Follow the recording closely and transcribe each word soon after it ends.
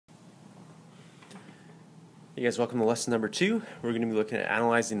Hey guys, welcome to lesson number 2. We're going to be looking at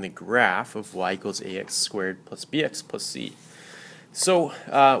analyzing the graph of y equals ax squared plus bx plus c. So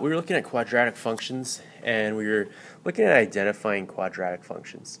we were looking at quadratic functions, and we were looking at identifying quadratic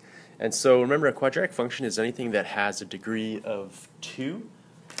functions. And so remember, a quadratic function is anything that has a degree of 2,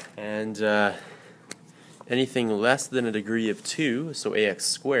 and anything less than a degree of 2, so ax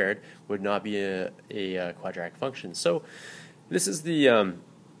squared, would not be a quadratic function. So this is the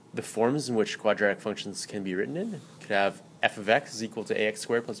forms in which quadratic functions can be written in. It could have f of x is equal to ax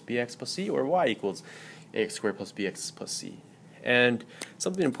squared plus bx plus c, or y equals ax squared plus bx plus c. And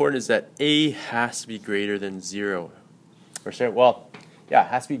something important is that a has to be greater than 0. Or sorry, well, yeah,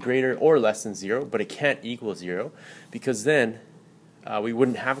 it has to be greater or less than 0, but it can't equal 0, because then we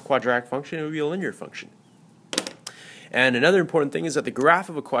wouldn't have a quadratic function, it would be a linear function. And another important thing is that the graph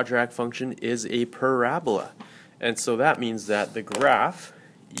of a quadratic function is a parabola. And so that means that the graph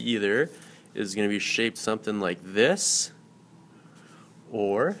either is going to be shaped something like this,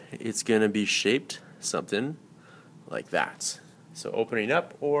 or it's going to be shaped something like that. So opening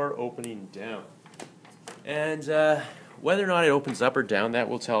up or opening down. And whether or not it opens up or down, that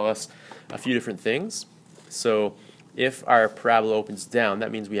will tell us a few different things. So if our parabola opens down,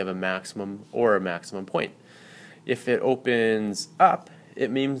 that means we have a maximum or a maximum point. If it opens up,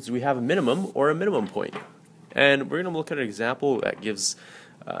 it means we have a minimum or a minimum point. And we're going to look at an example that gives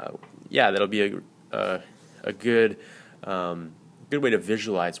that'll be a good way to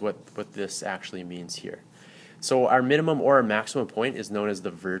visualize what this actually means here. So our minimum or our maximum point is known as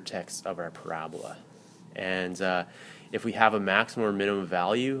the vertex of our parabola. And if we have a maximum or minimum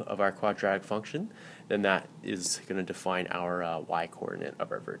value of our quadratic function, then that is going to define our y-coordinate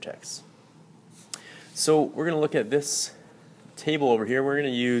of our vertex. So we're going to look at this table over here. We're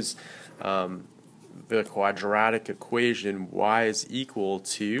going to use the quadratic equation y is equal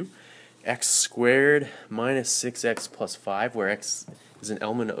to x squared minus 6x plus 5, where x is an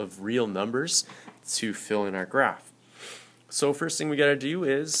element of real numbers, to fill in our graph. So first thing we got to do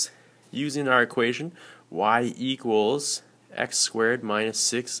is, using our equation, y equals x squared minus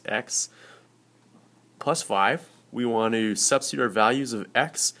 6x plus 5, we want to substitute our values of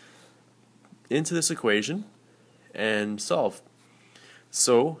x into this equation and solve.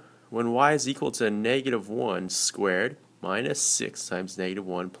 So when y is equal to negative 1 squared minus 6 times negative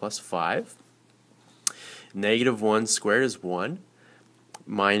 1 plus 5, negative 1 squared is 1,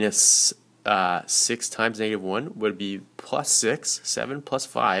 minus 6 times negative 1 would be plus 6, 7 plus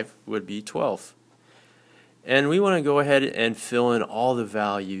 5 would be 12. And we want to go ahead and fill in all the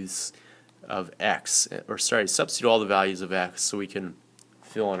values of x, or sorry, substitute all the values of x so we can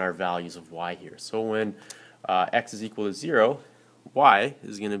fill in our values of y here. So when x is equal to 0, y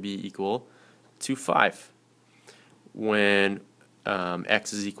is going to be equal to 5. When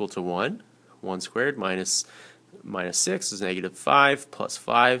x is equal to 1, 1 squared minus 6 is negative 5, plus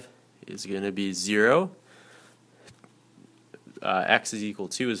 5 is going to be 0. X is equal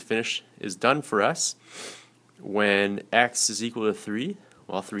to is done for us. When x is equal to 3,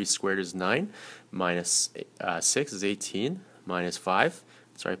 well, 3 squared is 9, minus 6 is 18, minus 5,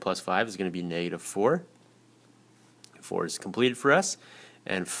 plus 5 is going to be negative 4. 4 is completed for us.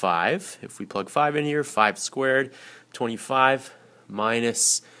 And 5, if we plug 5 in here, 5 squared, 25,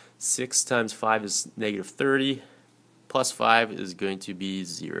 minus 6 times 5 is negative 30, plus 5 is going to be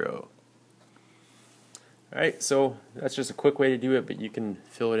 0. Alright, so that's just a quick way to do it, but you can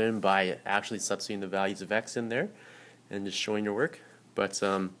fill it in by actually substituting the values of x in there and just showing your work. But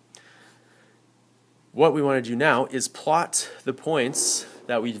what we want to do now is plot the points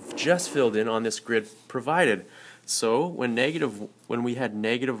that we've just filled in on this grid provided. So when we had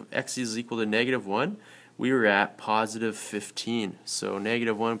negative x is equal to negative 1, we were at positive 15. So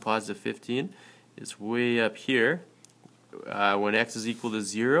negative 1, positive 15 is way up here. When x is equal to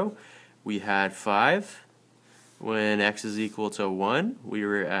 0, we had 5. When x is equal to 1, we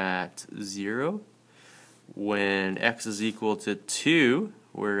were at 0. When x is equal to 2,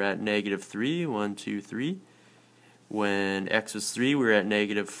 we're at negative 3. 1, 2, 3. When x is 3, we're at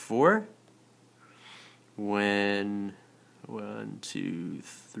negative 4. When 1, 2,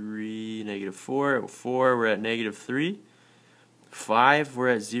 3, negative 4, 4, we're at negative 3. 5, we're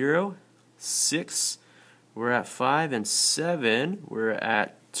at 0. 6, we're at 5. And 7, we're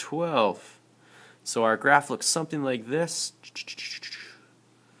at 12. So our graph looks something like this.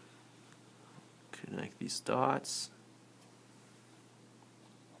 Connect these dots.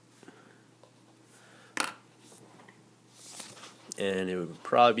 And it would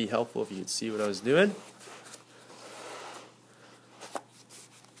probably be helpful if you could see what I was doing.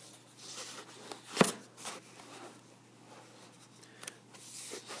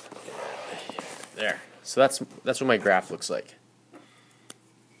 There. So that's what my graph looks like.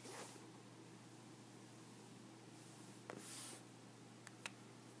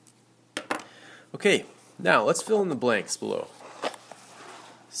 Okay, now let's fill in the blanks below.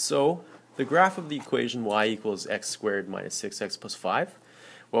 So the graph of the equation y equals x squared minus 6x plus 5.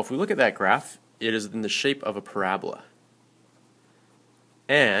 Well, if we look at that graph, it is in the shape of a parabola.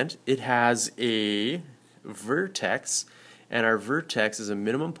 And it has a vertex, and our vertex is a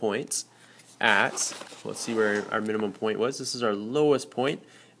minimum point at, let's see where our minimum point was. This is our lowest point,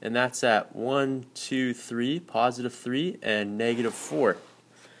 and that's at 1, 2, 3, positive 3, and negative 4.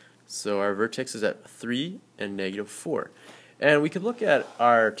 So our vertex is at 3 and negative 4. And we could look at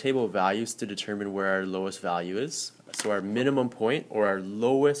our table of values to determine where our lowest value is. So our minimum point, or our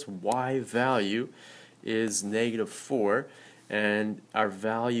lowest y value, is negative 4, and our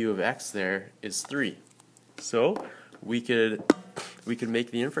value of x there is 3. So we could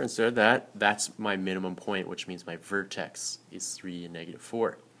make the inference there that that's my minimum point, which means my vertex is 3 and negative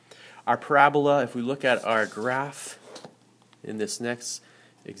 4. Our parabola, if we look at our graph in this next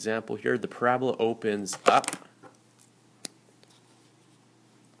example here, the parabola opens up,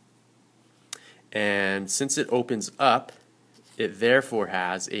 and since it opens up, it therefore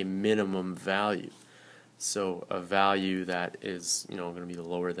has a minimum value. So a value that is, going to be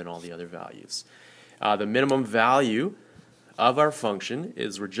lower than all the other values. The minimum value of our function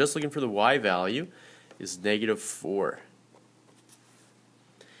is, we're just looking for the y value, is negative 4.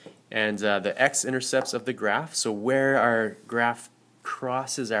 And the x-intercepts of the graph, so where our graph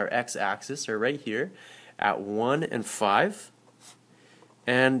crosses our x-axis, are right here at 1 and 5.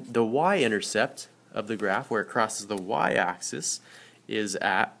 And the y-intercept of the graph, where it crosses the y-axis, is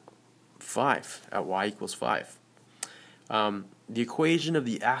at 5, at y equals 5. The equation of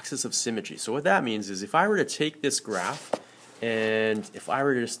the axis of symmetry. So what that means is, if I were to take this graph and if I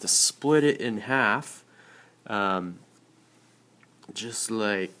were just to split it in half, just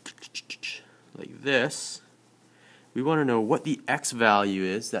like this, we want to know what the x value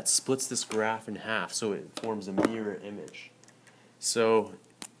is that splits this graph in half so it forms a mirror image. So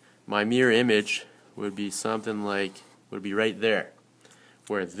my mirror image would be something like, would be right there,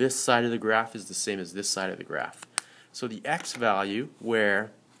 where this side of the graph is the same as this side of the graph. So the x value,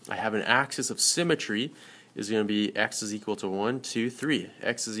 where I have an axis of symmetry, is going to be x is equal to 1, 2, 3.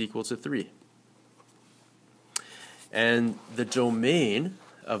 X is equal to 3. And the domain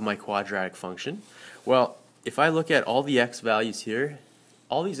of my quadratic function, well, if I look at all the x values here,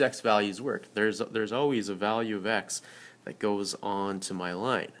 all these x values work. There's always a value of x that goes on to my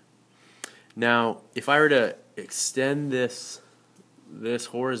line. Now, if I were to extend this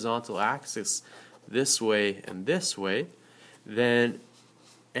horizontal axis this way and this way, then,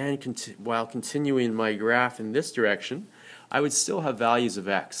 while continuing my graph in this direction, I would still have values of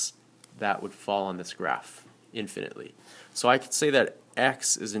x that would fall on this graph infinitely. So I could say that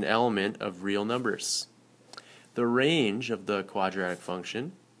x is an element of real numbers. The range of the quadratic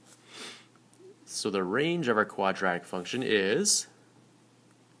function, so the range of our quadratic function is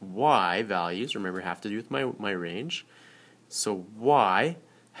y values, remember, have to do with my range. So y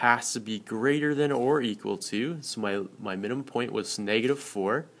has to be greater than or equal to, so my minimum point was negative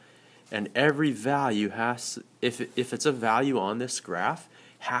 4, and every value has, if it's a value on this graph,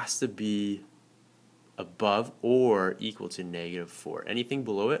 has to be above or equal to negative 4. Anything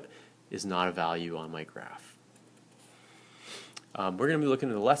below it is not a value on my graph. We're going to be looking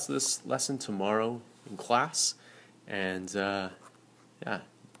at the rest of this lesson tomorrow in class, and yeah.